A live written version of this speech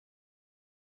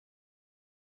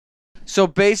So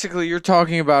basically, you're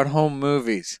talking about home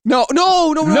movies. No. Ew.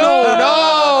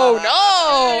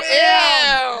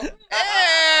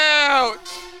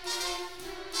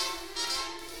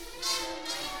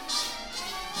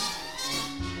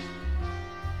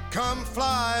 Come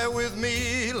fly with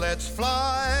me, let's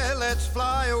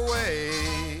fly away.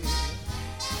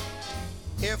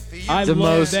 I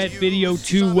love that video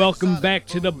too. Welcome back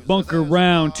to the Bunker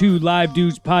Round 2 Live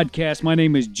Dudes podcast. My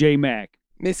name is J Mac.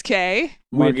 Miss K.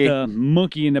 With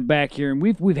Monkey in the back here, and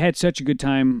we've had such a good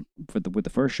time with the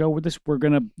first show. With this, we're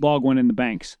gonna log one in the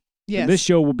banks. Yes. So this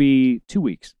show will be 2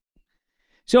 weeks.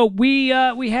 So we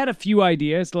had a few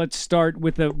ideas. Let's start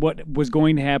with what was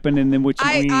going to happen, and then what you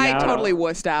weaned out. I totally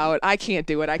wussed out. I can't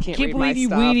do it. I can't read my believe you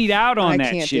stuff. weaned out on that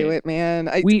shit. I can't do it, man.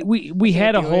 We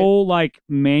had a whole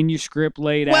manuscript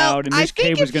laid out, and Miss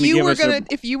K was going to give us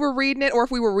if you were reading it, or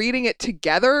if we were reading it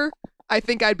together, I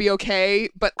think I'd be okay.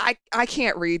 But I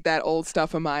can't read that old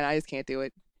stuff of mine. I just can't do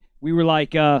it. We were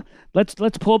like, let's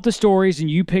pull up the stories,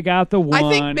 and you pick out the one. I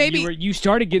think maybe you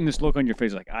started getting this look on your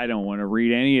face, like I don't want to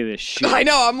read any of this shit. I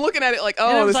know. I'm looking at it like,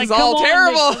 oh, this like, is all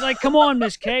terrible. I was like, come on,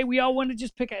 Miss K, we all want to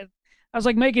just pick. I was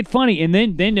like, make it funny, and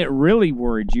then it really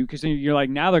worried you because you're like,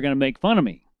 now they're gonna make fun of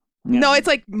me. No, it's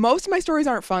like most of my stories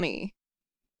aren't funny,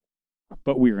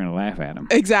 but we were gonna laugh at them.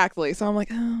 Exactly. So I'm like,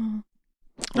 oh.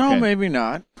 No, maybe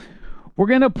not. We're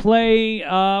gonna play.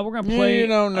 A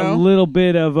little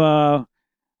bit of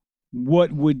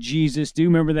what would Jesus do?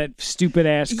 Remember that stupid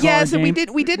ass card Yes, and game?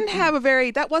 we didn't have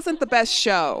that wasn't the best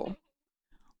show.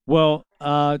 Well,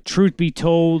 truth be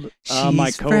told,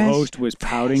 my co-host was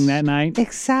pouting that night.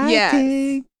 Exciting.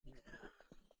 Yes.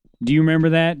 Do you remember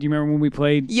that? Do you remember when we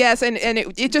played? Yes, and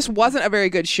it just wasn't a very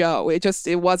good show. It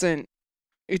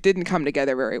didn't come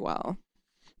together very well.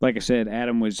 Like I said,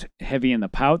 Adam was heavy in the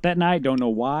pout that night. Don't know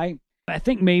why. I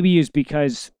think maybe it's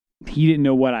because he didn't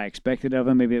know what I expected of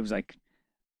him. Maybe it was like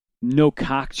no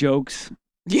cock jokes.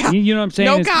 Yeah. You know what I'm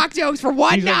saying? No cock jokes for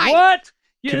one he's night. Like, what?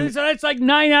 Yeah, that's like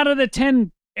 9 out of the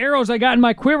 10 arrows I got in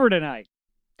my quiver tonight.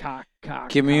 Cock.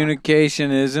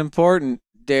 Communication is important,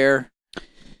 Dare.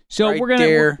 So right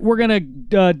we're gonna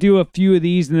do a few of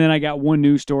these, and then I got one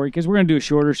news story because we're gonna do a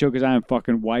shorter show because I'm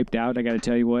fucking wiped out. I got to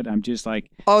tell you what, I'm just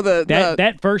like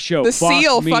that first show. The fucked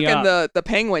seal me fucking up. the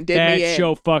penguin did that me in. That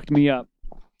show fucked me up.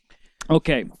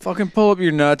 Okay, fucking pull up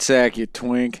your nutsack, you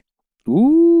twink.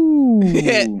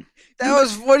 Ooh,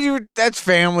 That's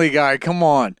Family Guy. Come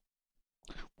on.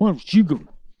 Why don't you go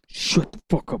shut the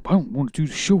fuck up? I don't want to do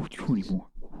the show with you anymore.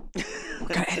 We're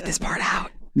gonna edit this part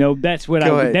out. No, that's what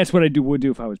would do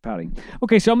if I was pouting.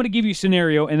 Okay, so I'm going to give you a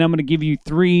scenario, and I'm going to give you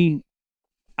 3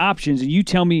 options, and you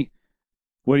tell me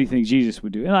what do you think Jesus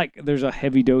would do. And there's a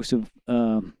heavy dose of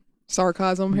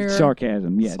sarcasm here.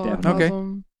 Sarcasm, yeah, definitely.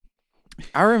 Okay,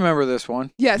 I remember this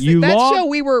one. Yes, that show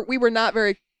we were not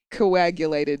very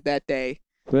coagulated that day.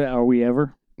 But are we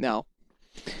ever? No.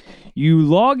 You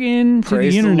log in to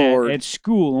the internet Lord. at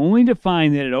school only to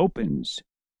find that it opens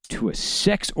to a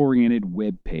sex-oriented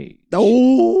web page.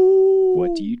 Oh.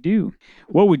 What do you do?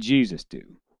 What would Jesus do?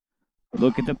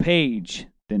 Look at the page,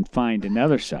 then find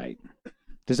another site.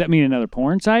 Does that mean another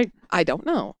porn site? I don't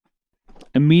know.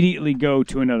 Immediately go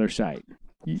to another site.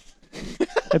 I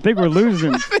think we're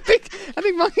losing. I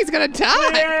think Monkey's gonna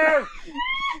die.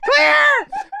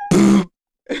 Clear!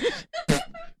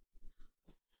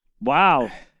 Wow.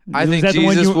 I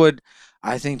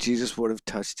think Jesus would have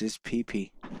touched his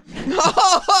pee-pee.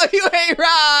 Oh, you ain't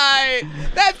right.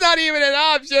 That's not even an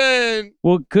option.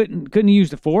 Well, couldn't he use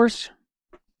the Force?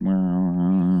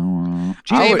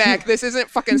 J-Mac, this isn't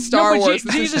fucking Star Wars.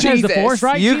 Jesus has the Force,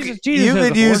 right? You Jesus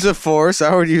could use the Force.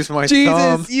 I would use my thumb.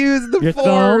 Jesus used the Your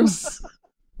Force. Thumb?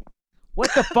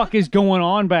 What the fuck is going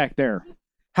on back there?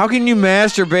 How can you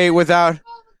masturbate without...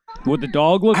 With the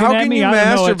dog looking How at can me? you I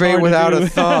don't know. It's masturbate hard without to do. a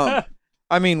thumb?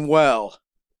 I mean, well...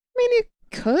 I mean, you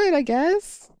could, I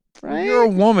guess. Right? You're a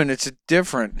woman. It's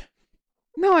different.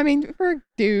 No, I mean, for a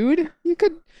dude, you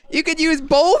could use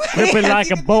both hands. Grip it like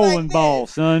a bowling ball,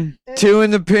 son. 2 in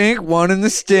the pink, 1 in the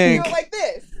stink. You can do it like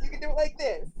this. You can do it like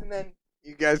this, and then...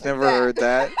 You guys never heard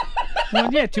that?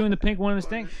 Well, yeah, 2 in the pink, 1 in the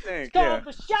stink. Yeah.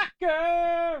 The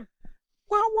shocker!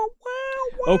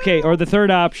 Okay, or the third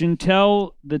option,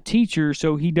 tell the teacher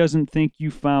so he doesn't think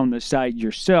you found the site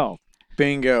yourself.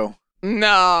 Bingo.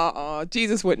 No,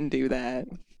 Jesus wouldn't do that.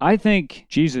 I think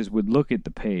Jesus would look at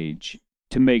the page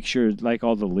to make sure, like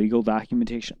all the legal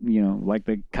documentation, like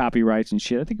the copyrights and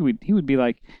shit. I think he would be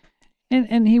like,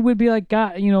 and he would be like,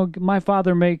 God, my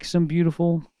father makes some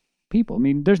beautiful people. I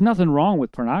mean, there's nothing wrong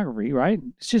with pornography, right?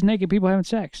 It's just naked people having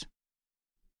sex.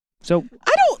 So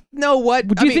I don't know what.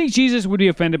 Do you think Jesus would be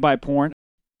offended by porn?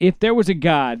 If there was a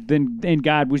God, and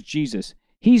God was Jesus,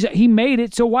 he made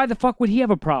it, so why the fuck would he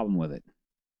have a problem with it?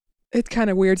 It kind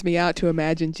of weirds me out to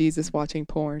imagine Jesus watching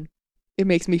porn. It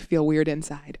makes me feel weird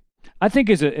inside. I think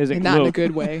as a And not in a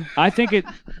good way. I think it.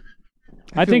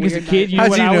 I feel think as a weird kid, you now. know How'd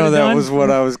what you I would know have that done? was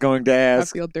what I was going to I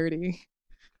ask? feel dirty.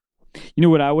 You know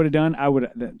what I would have done? I would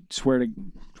swear to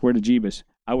Jeebus.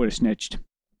 I would have snitched.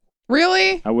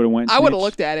 Really? I would have went. I would have snitched.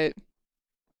 looked at it.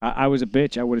 I was a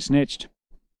bitch. I would have snitched.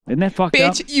 Isn't that fucked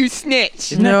up? Bitch, you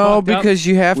snitch. Isn't that No, fucked up? because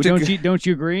you have Well, to. don't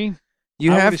you agree?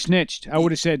 You I would have have snitched. I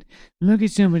would have said, "Look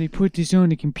at somebody put this on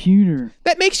the computer."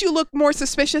 That makes you look more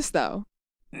suspicious, though.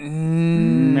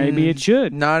 Maybe it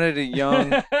should. Not at a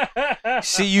young.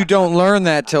 See, you don't learn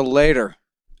that till later.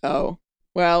 Oh.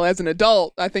 Well, as an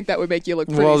adult, I think that would make you look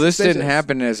pretty Well, this suspicious. didn't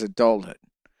happen as adulthood.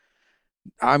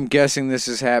 I'm guessing this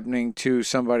is happening to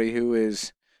somebody who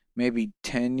is maybe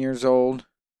 10 years old.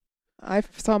 I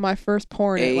saw my first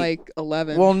porn 8. at like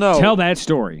 11. Well, no. Tell that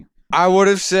story. I would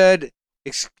have said,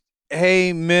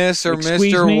 hey, miss or Excuse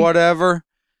mister, me? whatever.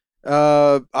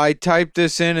 I typed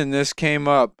this in and this came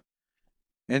up.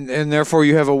 And therefore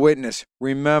you have a witness.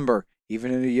 Remember,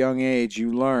 even at a young age,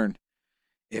 you learn.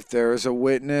 If there is a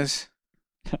witness...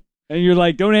 And you're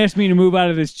like, don't ask me to move out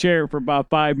of this chair for about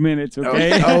 5 minutes,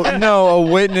 okay? Oh, no, a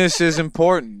witness is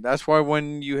important. That's why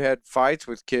when you had fights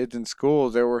with kids in school,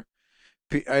 there were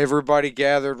everybody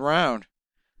gathered round.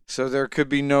 So there could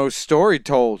be no story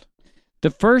told.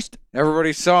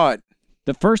 Everybody saw it.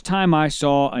 The first time I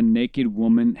saw a naked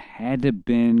woman had to have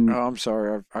been Oh, I'm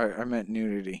sorry. I meant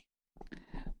nudity.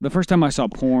 the first time I saw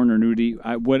porn or nudity.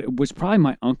 What was probably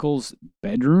my uncle's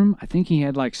bedroom. I think he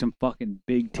had like some fucking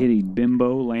big titty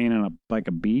bimbo laying on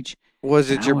a beach.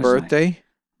 Was it I your was like- birthday?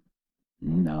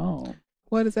 No,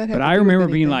 What does that have but to I do with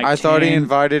remember being anything? like I thought he 10.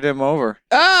 invited him over.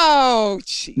 Oh,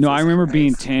 Jesus No, I remember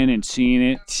being Christ. 10 and seeing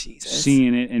it. Jesus.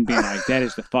 And being like, that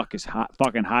is the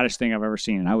fucking hottest thing I've ever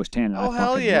seen. And I was 10 and Oh, I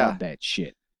hell fucking yeah. loved that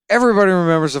shit. Everybody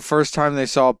rememers the first time they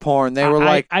saw porn. They were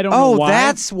like, I don't know oh, why.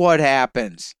 that's what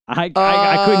happens. I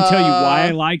couldn't tell you why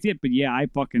I liked it, but yeah, I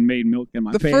fucking made milk in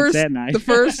my The pants first- that night. The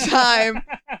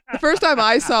first time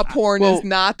I saw porn Well- is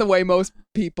not the way most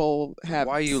people have.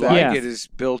 Why you sex. like Yeah. it is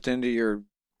built into your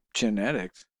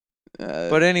genetics. Uh,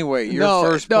 But anyway, your no,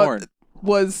 first no, porn.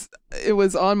 it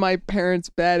was on my parents'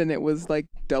 bed, and it was like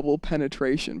double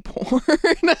penetration porn.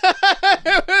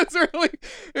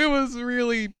 it was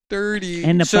really dirty.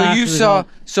 And the So box you was saw. all-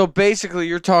 So basically,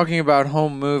 you're talking about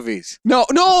home movies. no,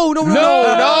 ew,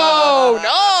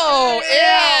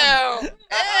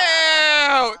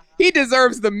 ew. He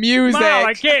deserves the music. Mom,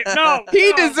 I can't. No. He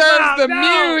no, deserves no, the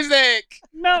no, music.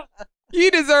 No. He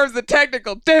deserves the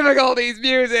technical difficulties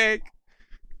music.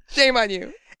 Shame on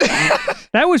you.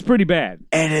 That was pretty bad.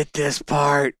 Edit this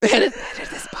part. Edit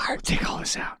this part. Take all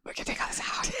this out. We can take all this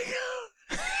out.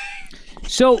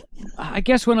 So I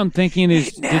guess what I'm thinking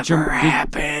is,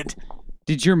 happened.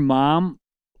 did your mom?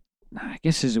 I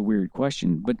guess this is a weird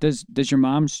question, but does your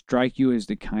mom strike you as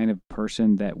the kind of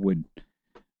person that would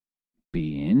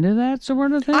be into that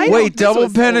sort of thing? I don't- Wait, this double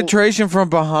was penetration from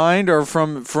behind or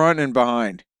from front and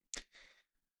behind?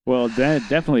 Well, that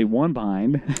definitely one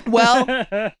behind. Well,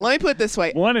 let me put it this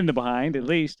way. One in the behind, at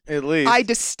least. At least. I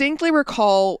distinctly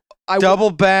recall. double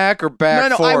back or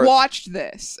back No, forth? I watched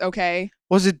this. Okay,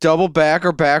 Was it double back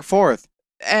or back forth?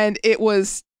 and it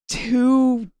was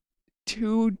two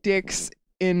dicks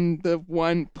in the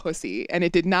one pussy, and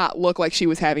it did not look like she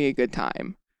was having a good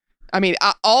time. I mean,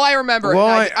 all I remember. Well,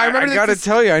 I remember I got to this.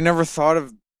 tell you, I never thought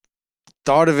of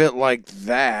it like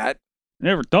that.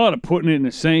 Never thought of putting it in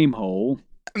the same hole.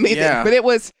 I mean, Yeah. but it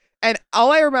was, and all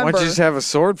I Why remember. don't you just have a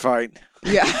sword fight?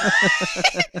 Yeah,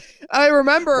 I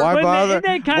remember. Why But bother? isn't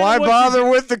that kinda Why what you bother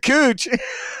with the cooch?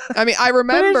 I mean, I But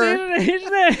remember. isn't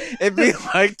that- It'd be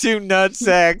like two nut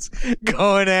sacks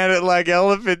going at it like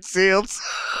elephant seals.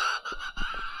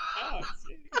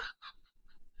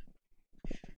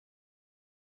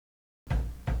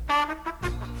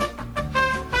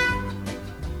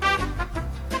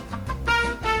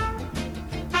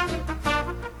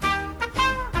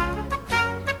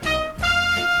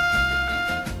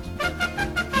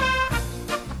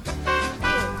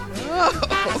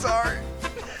 Sorry.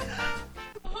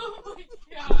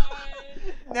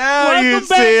 Now you Welcome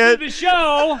see back it. to the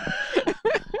show.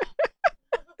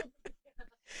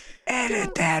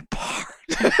 Edit that part.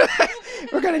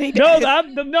 We're gonna need.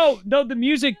 No, the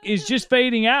music is just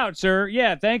fading out, sir.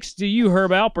 Yeah, thanks to you,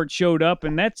 Herb Alpert showed up,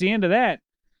 and that's the end of that.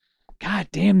 God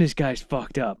damn, this guy's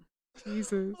fucked up.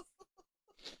 Jesus.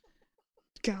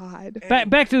 God.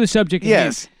 Back to the subject. again.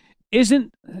 Yes.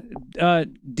 Isn't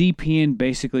DPing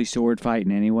basically sword fighting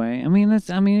anyway? I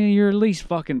mean, you're at least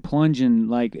fucking plunging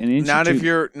like an inch. Not or if two.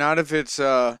 you're. Not if it's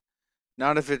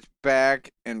Not if it's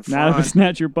back and Not if front. it's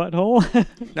not your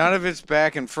butthole. Not if it's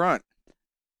back and front.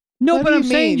 No, What but do I'm you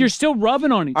saying mean? you're still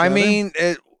rubbing on each other. I mean,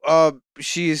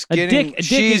 she's A getting dick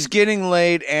she's is- getting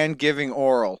laid and giving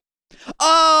oral.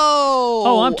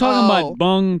 Oh, I'm talking about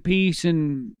bung, piece,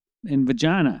 and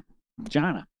vagina.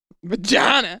 Vagina.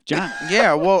 vagina.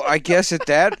 Yeah, well, I guess at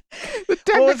that. The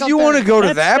Well, if technical you want to term. go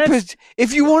to That's- that,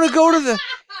 if you want to go to the,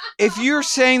 if you're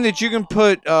saying that you can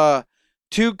put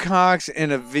two cocks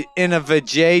in a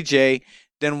vajayjay,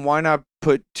 then why not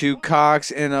put two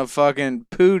cocks in a fucking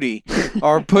pootie,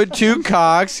 or put two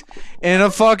cocks in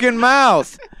a fucking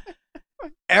mouth?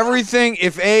 Everything,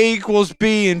 if A equals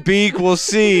B and B equals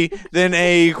C, then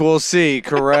A equals C,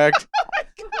 correct?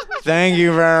 Thank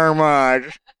you very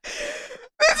much.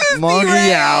 This is Monkey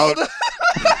derailed. out.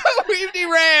 We've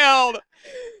derailed.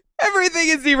 Everything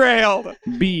is derailed.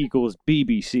 B equals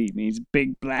BBC means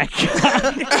big black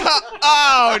guy.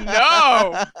 Oh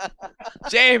no,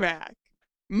 J-Mac.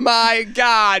 My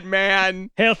God, man.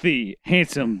 Healthy,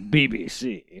 handsome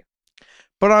BBC.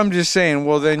 But I'm just saying,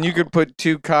 well, then you could put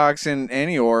two cocks in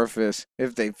any orifice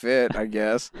if they fit, I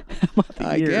guess.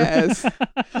 I Here. guess.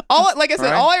 Like I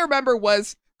said, Right. all I remember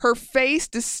was her face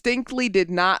distinctly did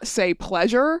not say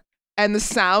pleasure, and the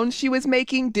sound she was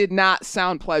making did not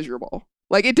sound pleasurable.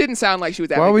 Like it didn't sound like she was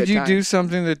having Why a would good you time. do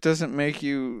something that doesn't make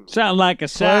you Sound like a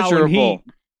sow in pleasurable? heat.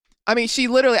 I mean, she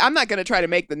literally. I'm not going to try to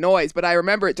make the noise, but I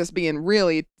remember it just being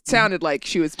really. It sounded like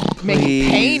she was making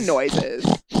pain Please. noises.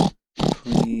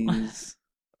 Please.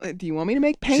 Do you want me to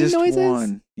make pain Just noises?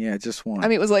 one. Yeah, just one. I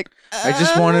mean, it was like. I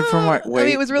just wanted for my wait. I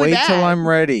mean, it was really wait bad. till I'm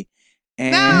ready.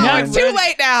 And No, it's too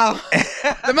late now.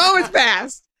 The moment's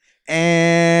passed.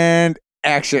 and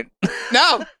action.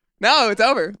 No, it's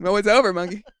over. No, it's over,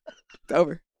 monkey. It's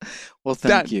over. Well,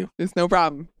 thank Done. you. It's no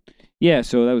problem. Yeah,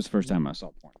 so that was the first time I saw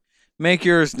porn. Make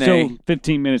yours nay. So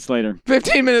 15 minutes later.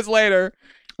 15 minutes later.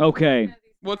 Okay,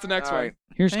 What's the next All one? right.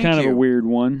 here's Thank kind of a you. weird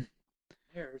one.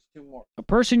 Here's two more. A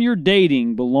person you're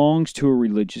dating belongs to a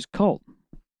religious cult.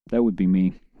 That would be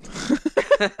me.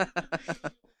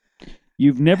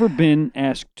 You've never been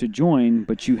asked to join,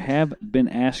 but you have been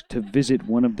asked to visit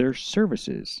one of their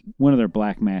services, one of their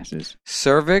black masses.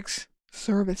 Cervix?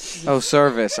 Service. Oh,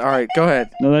 service. All right, go ahead.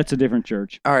 No, that's a different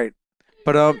church. All right.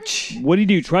 But What do you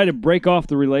do? Try to break off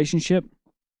the relationship?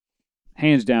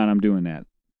 Hands down, I'm doing that.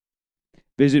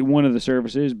 Visit one of the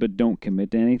services, but don't commit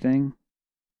to anything.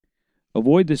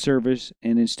 Avoid the service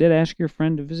and instead ask your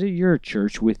friend to visit your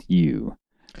church with you.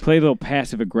 Play a little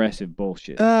passive-aggressive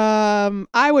bullshit.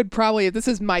 I would probably, if this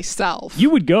is myself, You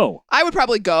would go. I would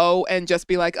probably go and just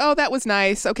be like, oh, that was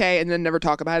nice. Okay. And then never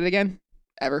talk about it again.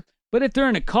 Ever. But if they're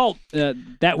in a cult, that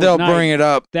was they'll nice. bring it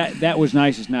up. That was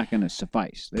nice is not going to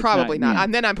suffice. That's Probably not. yeah.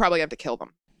 And then I'm probably going to have to kill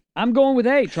them. I'm going with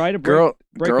A. Try to break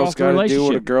Girls off the got to do what a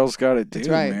relationship. girl's got to do, That's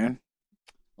right. man.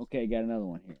 Okay, got another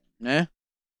one here. Nah.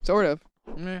 Sort of.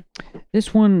 Nah.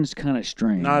 This one's kind of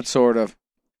strange. Not sort of.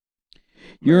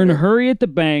 You're in a hurry at the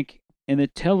bank, and the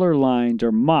teller lines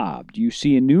are mobbed. You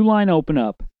see a new line open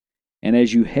up, and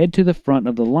as you head to the front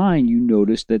of the line, you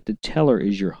notice that the teller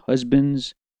is your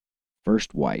husband's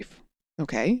first wife.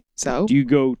 Okay. So. Do you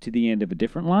go to the end of a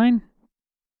different line?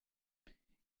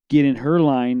 Get in her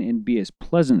line and be as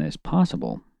pleasant as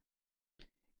possible.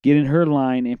 Get in her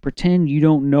line and pretend you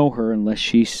don't know her unless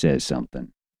she says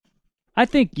something. I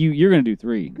think you're going to do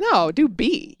 3. No, do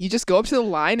B. You just go up to the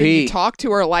line and B. you talk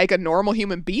to her like a normal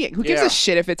human being. Who gives Yeah. a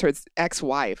shit if it's her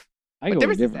ex-wife? I What go to a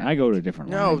difference is different. that? I go to a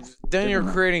different No, line. then you're Different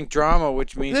line. creating drama,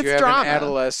 which means It's you have drama. an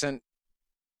adolescent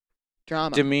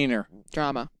Drama. demeanor.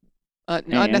 Drama.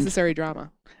 Unnecessary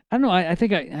drama. I don't know. I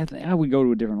think I would go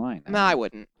to a different line. No, I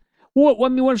wouldn't. What? I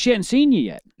mean, what if she hadn't seen you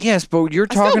yet? Yes, but you're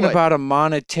I still talking would. about a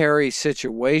monetary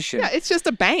situation. Yeah, it's just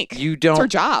a bank. You It's her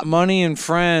don't. job. Money and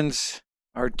friends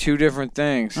are two different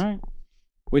things. All right.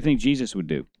 What do you think Jesus would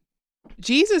do?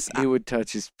 Jesus, He would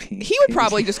touch his penis. he would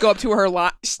probably just go up to her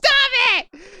line. Stop it!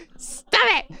 Stop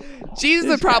it! Jesus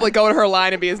would probably go to her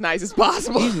line and be as nice as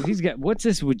possible. He's got what's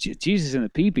this with Jesus and the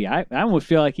pee-pee? I almost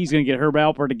feel like he's gonna get Herb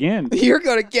Alpert again. You're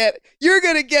gonna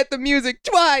get the music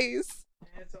twice.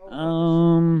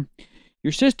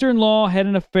 Your sister-in-law had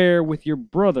an affair with your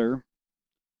brother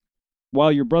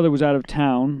while your brother was out of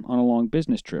town on a long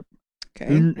business trip.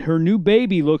 Okay. Her new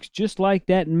baby looks just like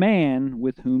that man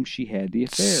with whom she had the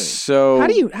affair. So How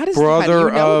do you brother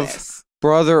know of this?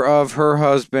 brother of her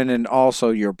husband and also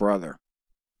your brother.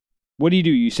 What do?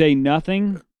 You say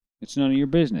nothing? It's none of your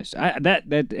business.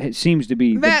 That seems to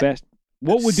be That- the best.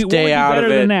 What would be Stay out better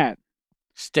of than it. that?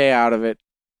 Stay out of it.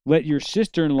 Let your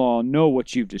sister-in-law know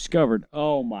what you've discovered.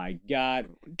 Oh my God!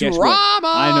 Guess what?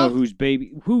 Drama. I know whose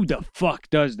baby. Who the fuck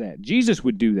does that? Jesus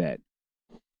would do that.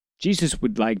 Jesus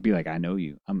would be like, I know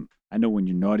you. I know when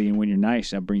you're naughty and when you're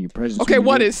nice. I bring you presents. Okay,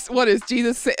 when you're what is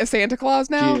Jesus Santa Claus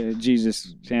now?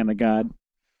 Jesus, Santa God.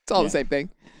 It's all the same thing.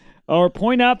 Or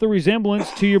point out the resemblance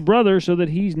to your brother so that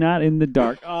he's not in the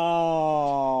dark.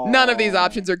 Oh. None of these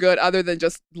options are good other than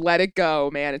just let it go,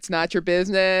 man. It's not your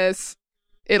business.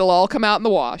 It'll all come out in the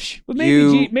wash. But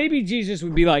maybe Jesus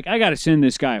would be like, I got to send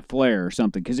this guy a flare or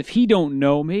something. Because if he don't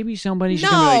know, maybe somebody's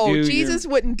going to be like, No, dude. Jesus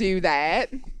wouldn't do that.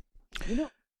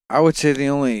 I would say the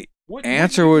only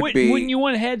answer would be... Wouldn't you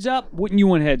want heads up? Wouldn't you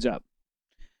want heads up?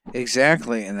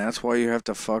 Exactly, and that's why you have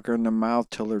to fuck her in the mouth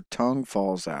till her tongue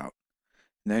falls out.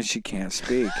 And then she can't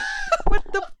speak. What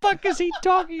the fuck is he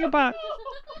talking about?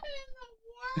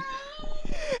 Have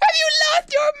you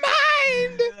lost your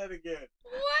mind? Do that again.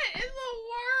 What in the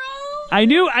world? I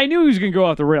knew he was gonna go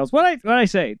off the rails. What I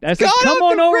say? I said, Going come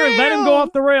off on the over and let him go rails.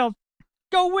 off the rails.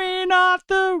 Going off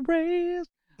the rails.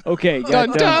 Okay,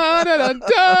 Dun, got, dun, dun, dun,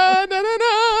 dun, dun,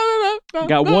 dun, dun,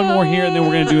 got one more here, and then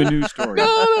we're gonna do a news story.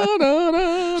 dun, dun,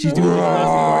 dun, She's doing the Jurassic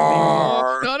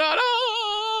Park dun, dun,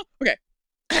 dun. Okay.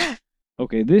 thing.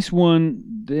 Okay, this one.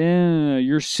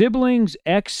 Your sibling's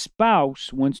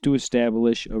ex-spouse wants to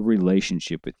establish a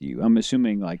relationship with you. I'm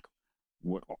assuming like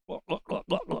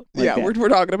Yeah, that. we're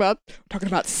talking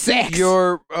about sex.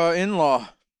 Your in-law.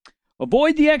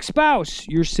 Avoid the ex-spouse.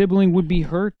 Your sibling would be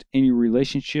hurt, and your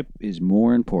relationship is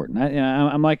more important.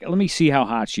 I'm like, let me see how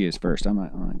hot she is first. I'm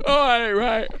like, All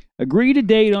right. agree to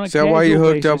date on a Is that why you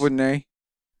casual hooked up basis. with Nay?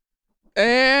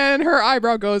 And her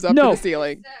eyebrow goes up No. to the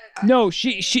ceiling. No,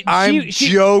 she I'm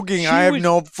joking. she I have was-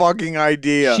 no fucking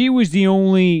idea. She was the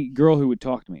only girl who would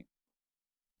talk to me.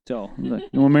 So, you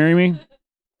want to marry me?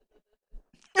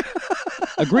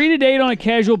 Agree to date on a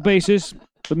casual basis,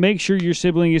 but make sure your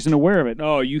sibling isn't aware of it.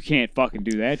 Oh, you can't fucking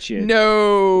do that shit.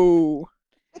 No.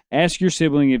 Ask your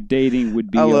sibling if dating would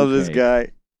be I love okay. this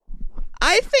guy.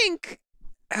 I think,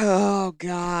 oh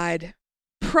God,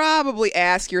 probably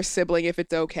ask your sibling if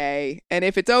it's okay. And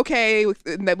if it's okay with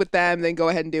them, then go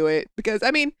ahead and do it. Because,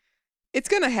 I mean, it's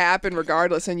going to happen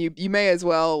regardless. And you may as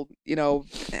well,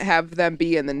 have them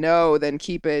be in the know than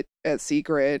keep it a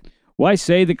secret. Well, I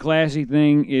say the classy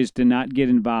thing is to not get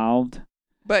involved.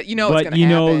 But it's but going to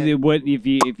happen. that what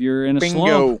if you're in a Bingo.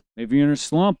 slump? If you're in a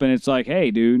slump and it's like,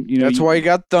 hey, dude, That's why you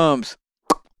got thumbs.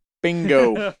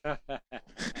 Bingo.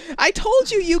 I told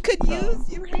you could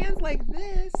use your hands like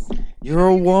this. You're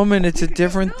a woman. It's a You could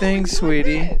different go- no, thing, you go like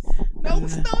sweetie. this. No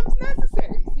thumbs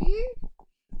necessary.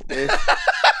 See?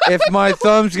 If my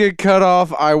thumbs get cut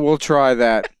off, I will try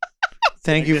that.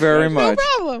 Thank you very No much.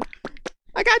 problem.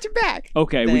 I got your back.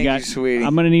 Okay, Thank we got. you, sweetie.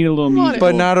 I'm gonna need a little Come on. musical,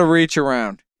 But not a reach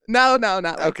around. No, not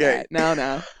like Okay. that.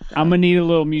 No. I'm gonna need a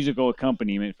little musical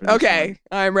accompaniment for this. Okay,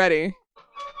 I'm ready.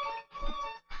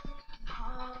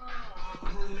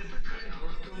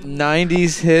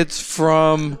 90s hits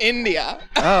from... India.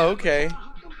 Oh, okay.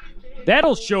 one.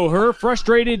 That'll show her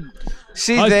frustrated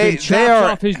See, husband they chops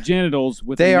are off his genitals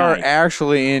with they a are knife.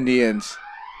 actually Indians.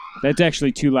 That's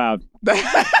actually too loud.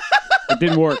 It It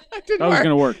didn't work. didn't That was work.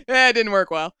 gonna work. It didn't work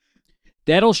well.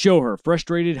 That'll show her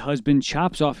frustrated husband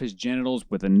chops off his genitals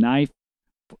with a knife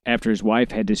after his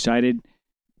wife had decided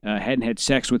hadn't had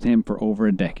sex with him for over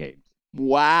a decade.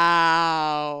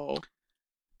 Wow.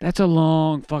 That's a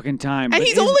long fucking time. And but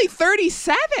he's isn't- only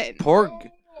 37. Poor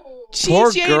She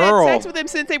poor hadn't girl. had sex with him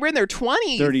since they were in their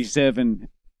 20s. 37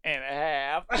 and a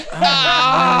half.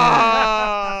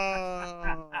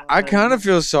 I kind of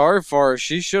feel sorry for her.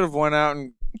 She should have went out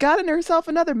and Gotten herself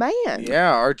another man.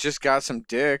 or just got some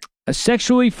dick. A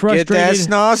sexually Get that frustrated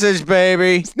sausage,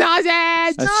 baby.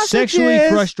 Sausage! A sexually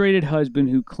frustrated husband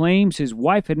who claims his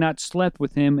wife had not slept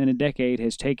with him in a decade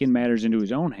has taken matters into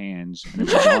his own hands. And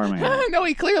it's a bar man. No,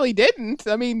 he clearly didn't.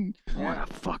 I mean, What a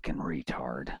fucking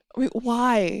retard.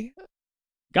 why?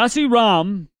 Ghazi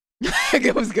Ram,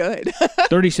 It was good.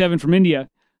 37 from India,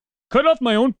 cut off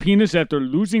my own penis after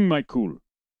losing my cool.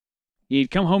 He had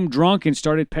come home drunk and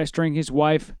started pestering his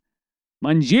wife,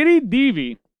 Manjiri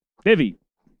Devi,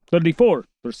 34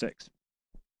 for 6.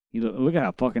 Look at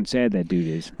how fucking sad that dude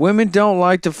is. Women don't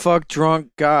like to fuck drunk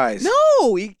guys.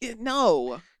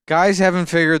 No. Guys haven't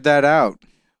figured that out.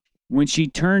 When she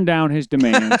turned down his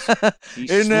demands, he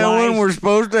Isn't that when we're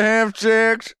supposed to have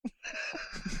sex?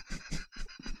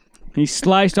 He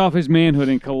sliced off his manhood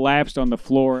and collapsed on the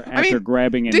floor after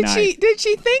grabbing a knife. Did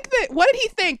she think that? What did he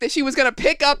think that she was gonna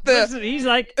pick up the? He's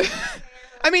like,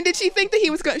 I mean, did she think that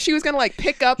she was gonna like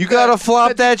pick up? You gotta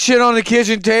flop that shit on the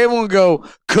kitchen table and go,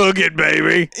 cook it,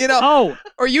 baby. oh,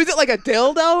 or use it like a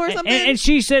dildo or something. and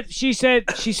she said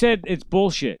it's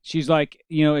bullshit. She's like,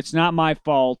 it's not my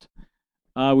fault.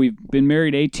 We've been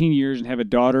married 18 years and have a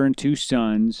daughter and 2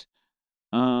 sons.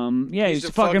 Yeah, He's he's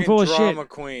a fucking full of shit. drama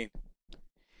queen.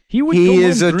 He would He go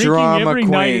is home a drinking drama every night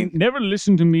queen. and never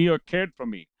listened to me or cared for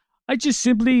me. I just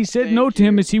simply said Thank no to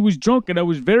him you. as he was drunk, and I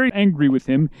was very angry with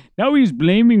him. Now he's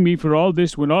blaming me for all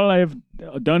this when all I have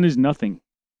done is nothing.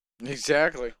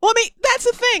 Exactly. Well, I mean, that's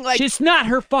the thing. Like, It's not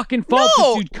her fucking fault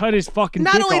No! that you'd cut his fucking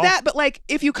not dick only off. that, but like,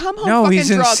 if you come home No, fucking he's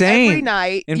drunk insane. every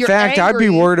night, In you're fact, I'd be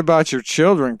angry. worried about your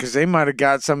children because they might have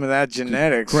got some of that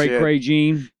genetics. Cray shit. cray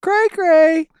gene.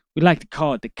 Cray. We like to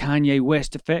call it the Kanye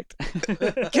West effect.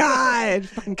 God,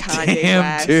 fucking Kanye Damn,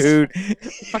 West. dude.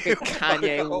 Fucking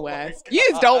Kanye West. You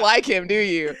just don't like him, do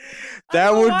you?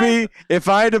 That would be, if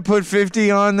I had to put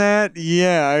 50 on that,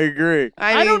 yeah, I agree.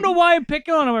 I don't know why I'm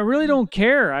picking on him. I really don't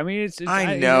care. I mean, it's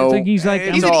I know. It's like he's like,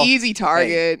 It's He's all- an easy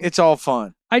target. Hey, it's all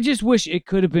fun. I just wish it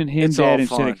could have been him, It's all Dad,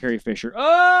 instead fun. of Carrie Fisher.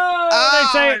 Oh,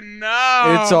 they say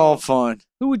no! It's all fun.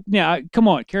 who would? Yeah, come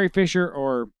on, Carrie Fisher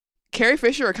or Carrie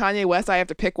Fisher or Kanye West. I have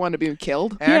to pick one to be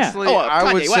killed. Actually, Oh, I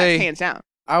Kanye would West, say hands down.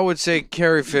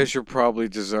 Carrie Fisher probably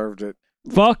deserved it.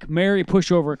 fuck, marry,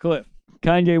 push over a cliff.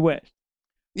 Kanye West.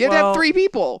 You have to have Well, 3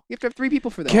 people. You have to have 3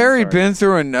 people for that. Carrie'd sorry. been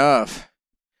through enough.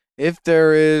 If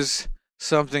there is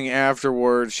something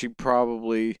afterwards, she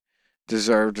probably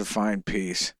deserved to find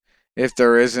peace. If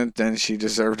there isn't, then she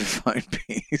deserved to find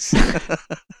peace.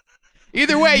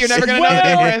 Either way, you're never gonna know the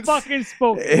Well difference. fucking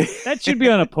spoken. That should be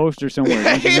on a poster somewhere.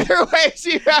 don't you think? Either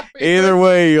way, Either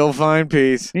way, you'll find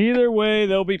peace. Either way,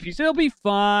 there'll be peace. It'll be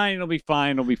fine. It'll be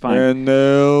fine. It'll be fine. And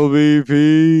there'll be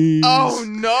peace Oh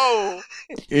no!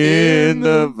 in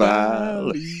the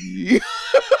valley.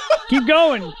 Keep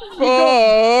going.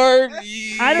 For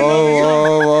me. I don't Oh,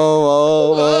 know.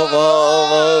 oh, oh, oh,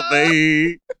 oh, oh,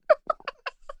 me.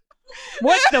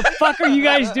 What the fuck are you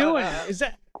guys doing? Is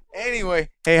that? Anyway,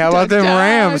 hey, how about them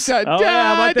Rams? Oh,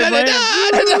 yeah, how about them Rams?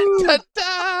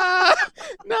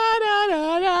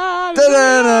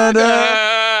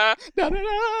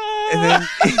 And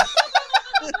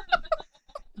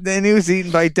And then he was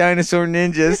eaten by dinosaur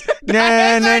ninjas.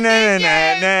 Na na na na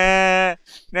na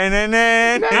na na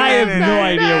na na. I have no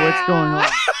idea what's going on.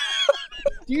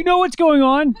 Do you know what's going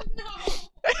on?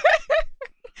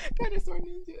 Dinosaur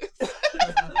ninjas.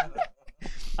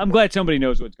 I'm glad somebody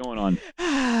knows what's going on.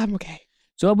 I'm okay.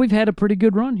 So we've had a pretty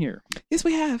good run here. Yes,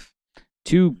 we have.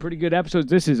 2 pretty good episodes.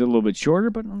 This is a little bit shorter,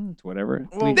 but it's whatever.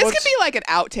 Well, This What's- could be like an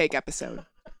outtake episode.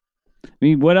 I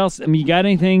mean, what else? I mean, you got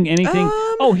anything? Anything? Um,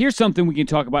 Oh, here's something we can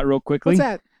talk about real quickly. What's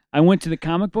that? I went to the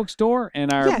comic book store,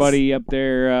 and our Yes. buddy up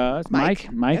there, Mike.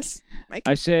 Yes. Mike.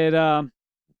 I said,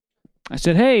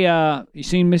 hey, you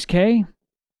seen Miss K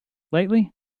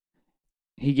lately?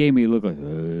 He gave me a look like,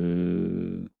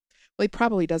 Well, he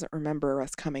probably doesn't remember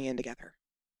us coming in together.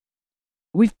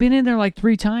 we've been in there like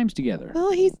 3 times together.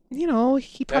 Well, he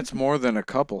probably, That's more than a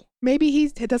couple. maybe he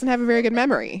doesn't have a very good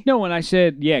memory. No, and I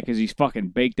said, yeah, because he's fucking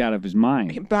baked out of his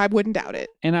mind. But I wouldn't doubt it.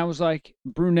 And I was like,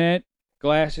 brunette,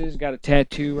 glasses, got a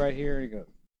tattoo right here. He goes,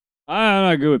 I'm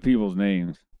not good with people's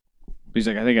names. But he's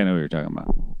like, I think I know what you're talking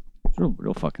about. It's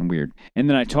real fucking weird. And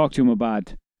then I talked to him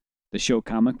about the show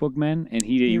Comic Book Men, and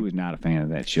he was not a fan of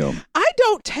that show. I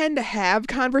don't tend to have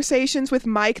conversations with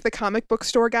Mike, the comic book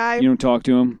store guy. You don't talk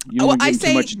to him? You don't Well, give I him say-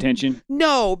 too much attention?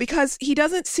 No, because he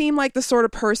doesn't seem like the sort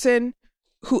of person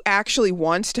who actually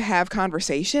wants to have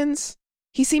conversations.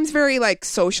 He seems very like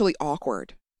socially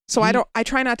awkward. So I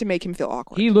try not to make him feel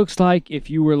awkward. He looks like if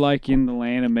you were like in the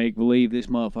land of make-believe, this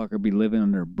motherfucker be living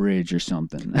under a bridge or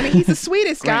something. I mean, he's the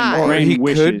sweetest Grand- guy. Or Grand he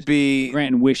wishes. could be.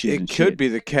 Granting wishes It and could shit. be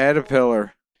the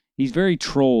caterpillar. He's very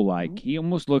troll-like. He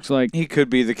almost looks like, He could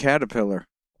be the caterpillar.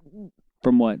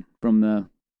 from what? From the...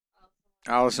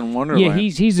 Alice in Wonderland. Yeah,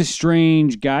 he's a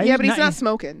strange guy. Yeah, but he's not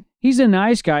smoking. He's a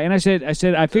nice guy, and I said, I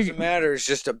Doesn't figured. matter. It's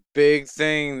just a big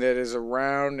thing that is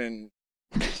around and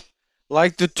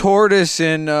like the tortoise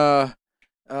in That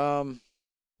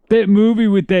movie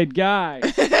with that guy.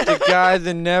 the guy,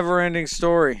 the never-ending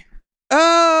story.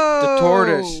 Oh,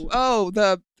 tortoise. Oh,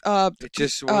 It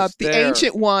just was the there.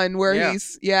 ancient one where Yeah.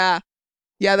 he's yeah.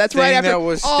 That's Thing right after. that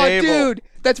was oh, stable dude,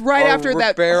 that's right or after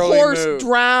that barely horse moved.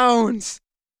 drowns.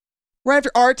 Right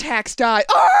after Artax died.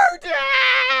 Artax.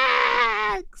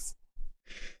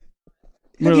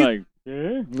 We're you- like,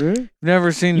 yeah.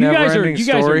 Never seen You guys are never-ending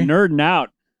story. nerding out.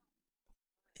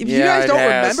 If you Yeah, guys it don't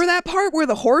has. remember that part where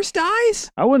the horse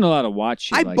dies, I wasn't allowed to watch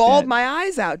shit I like bawled that. my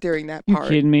eyes out during that You part.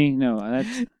 kidding me? No, that's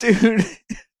Dude, couldn't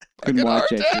Fucking watch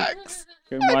that shit. Artax.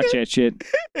 Couldn't watch that shit.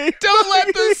 Don't let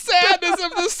the sadness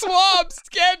of the swamps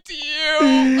get to you.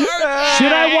 Artax.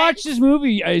 Should I watch this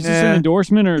movie? Is this Yeah. an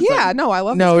endorsement or? Yeah, no, I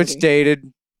love no, this it's movie.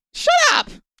 dated. Shut up.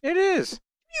 It is.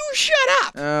 You shut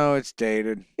up. Oh, it's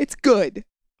dated. It's good.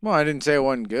 Well, I didn't say it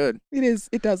wasn't good. It is.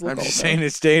 It does look I'm old. just though. saying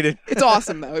it's dated. It's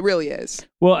awesome though. It really is.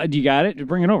 Well, do you got it? Just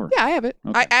bring it over. Yeah, I have it.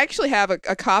 Okay. I actually have a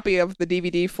copy of the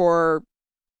DVD for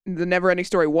the Neverending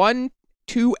Story 1,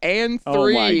 2, and 3.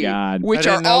 Oh my God. Which I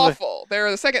are didn't know that- awful.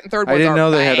 They're the second and third I ones. didn't are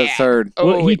know they had a bad. third. Oh,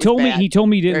 Well, he it was told me bad. he told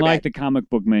me he didn't Very like bad. the Comic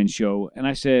Book Man show, and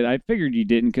I said I figured you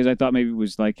didn't because I thought maybe it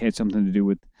was like had something to do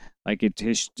with like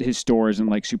his store isn't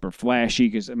like super flashy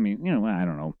because I mean I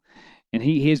don't know, and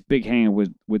his big hang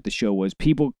with the show was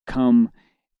people come.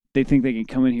 They think they can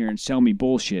come in here and sell me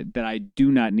bullshit that I do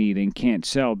not need and can't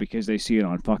sell because they see it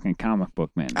on fucking Comic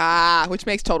Book Man. Which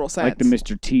makes total sense. Like the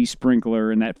Mr. T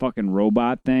sprinkler and that fucking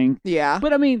robot thing. Yeah.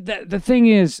 But I mean, the thing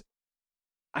is,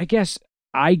 I guess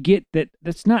I get that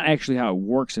that's not actually how it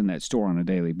works in that store on a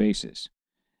daily basis.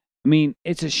 I mean,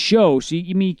 it's a show, so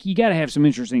you got to have some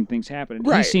interesting things happen.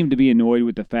 Right. He seemed to be annoyed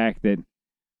with the fact that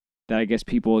I guess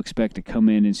people expect to come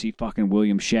in and see fucking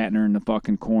William Shatner in the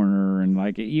fucking corner, and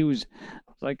like he was.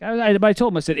 Like I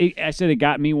told him, I said it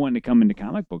got me wanting to come into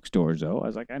comic book stores. Though I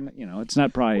was like, it's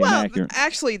not probably inaccurate.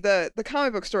 Actually, the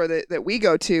comic book store that we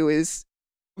go to is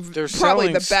They're probably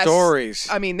selling the best stories.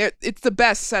 I mean, it's the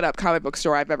best set up comic book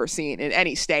store I've ever seen in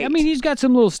any state. I mean, he's got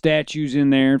some little statues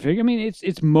in there. I mean,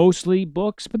 it's mostly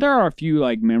books, but there are a few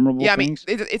like memorable yeah, I mean, things.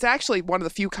 it's actually one of the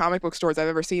few comic book stores I've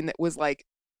ever seen that was like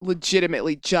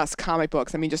legitimately just comic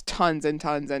books. I mean, just tons and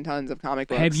tons and tons of comic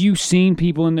books. Have you seen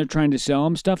people in there trying to sell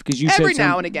them stuff? Because you Every said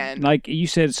now and again. like you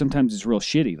said, sometimes it's real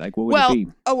shitty. Like, what would it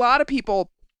be? A lot of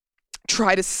people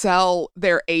try to sell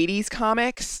their 80s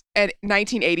comics, and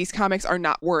 1980s comics are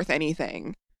not worth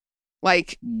anything.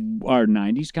 Like, Are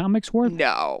 90s comics worth?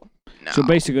 no. So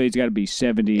basically, it's got to be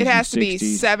 70s. It has to and be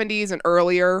 60s. 70s and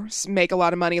earlier, make a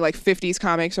lot of money. Like 50s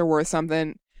comics are worth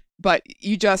something, but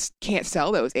you just can't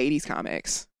sell those 80s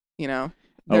comics. You know,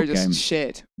 they're Okay. just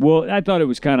shit. Well, I thought it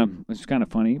was kind of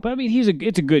funny, but I mean,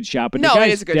 it's a good shop. But No, the guy's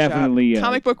it is a good definitely shop.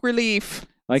 Comic Book Relief.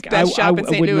 like it's the best shop in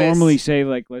St. would Louis. normally say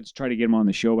like let's try to get him on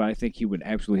the show, but I think he would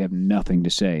absolutely have nothing to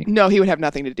say. No, he would have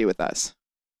nothing to do with us.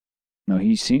 No,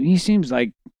 he seems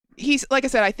like He's like I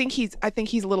said. I think he's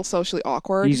a little socially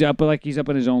awkward, he's up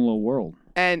in his own little world.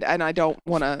 and I don't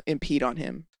want to impede on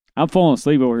him. I'm falling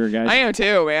asleep over here, guys. I am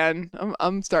too, man.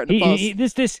 I'm starting to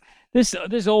fall.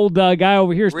 This old guy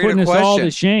over here is Read a putting us all question.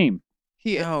 to shame.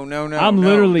 No. I'm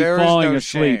literally there is falling no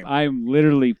asleep. shame. I'm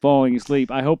literally falling asleep.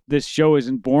 I hope this show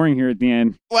isn't boring here at the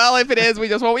end. Well, if it is, we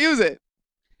just won't use it.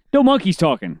 No monkeys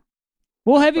talking.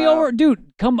 We'll have you Wow. over,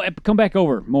 dude. Come back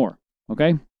over more,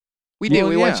 okay? We do. Well,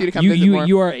 we want yeah. you to come visit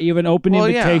more. You have an open Well,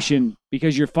 yeah. invitation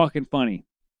because you're fucking funny.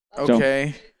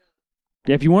 Okay.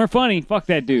 Yeah, if you weren't funny, fuck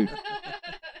that dude.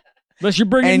 Unless you're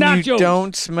bringing And nachos. you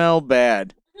don't smell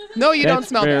bad. No, you don't That's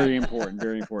smell very bad. important.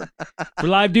 Very important. For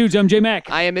Live Dudes, I'm J Mac.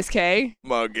 I am Miss K.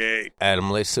 Muggy. Adam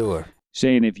Lesueur.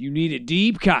 Saying if you need a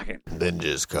deep cocking. Then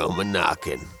just come a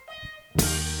knocking.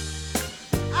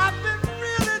 I've been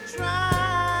really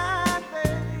trying,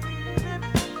 baby,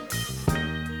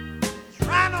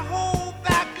 trying to hold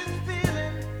back this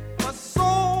feeling for so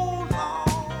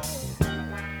long.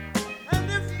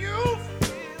 And if you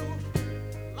feel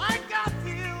like I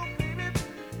feel, baby,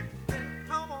 then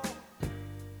come on.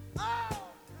 Oh, come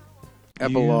on.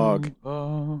 Epilogue. You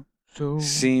are so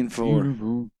Scene 4.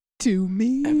 beautiful To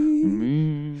me. to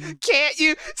me. Can't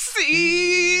you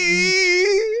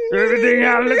see? Everything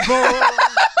I look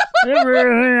for,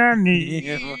 everything I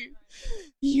need.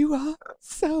 You are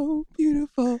so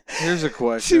beautiful Here's a to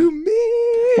question.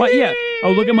 me. What? Yeah.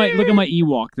 Oh, look at my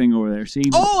Ewok thing over there. See, see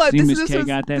this Miss is K this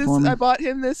got that this, for me. I bought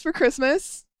him this for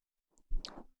Christmas.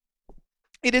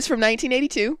 It is from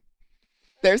 1982.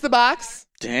 There's the box.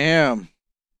 Damn.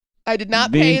 I did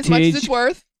not pay as much as Vintage. it's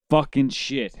worth. Fucking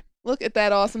shit. Look at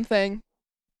that awesome thing.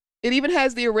 It even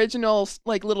has the original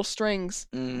like little strings.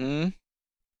 Mm-hmm.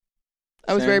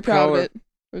 I was Same very proud color. of it.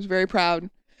 I was very proud.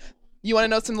 You want to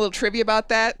know some little trivia about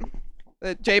that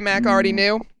J Mac already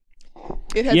knew?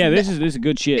 It has Yeah, ne- this is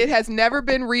good shit. It has never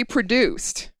been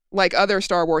reproduced like other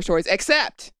Star Wars toys,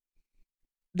 except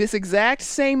this exact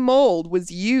same mold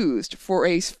was used for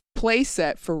a play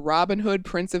set for Robin Hood,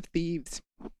 Prince of Thieves.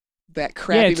 That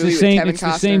crappy yeah, it's movie the same. with Kevin It's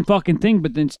Costner. the same fucking thing,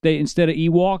 but then instead of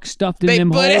Ewoks stuffed in They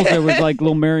them put holes, it- there was like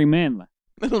little merry men.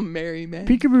 Little Mary Man.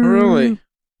 Peekaboo. Really?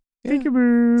 Yeah.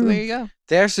 Peekaboo. So there you go.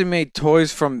 They actually made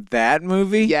toys from that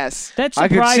movie? Yes, That I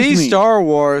surprised could see me. Star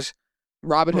Wars.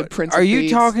 Robin Hood, But Prince are of you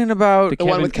Thieves. talking about... the Kevin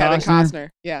one with Kevin Costner? Costner?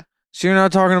 Yeah. So you're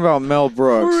not talking about Mel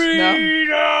Brooks? Freedom!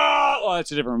 Oh,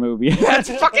 that's a different movie. That's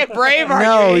fucking Braveheart.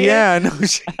 No, you idiot.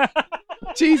 yeah.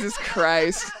 No, Jesus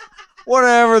Christ.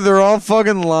 whatever. They're all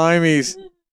fucking limeys.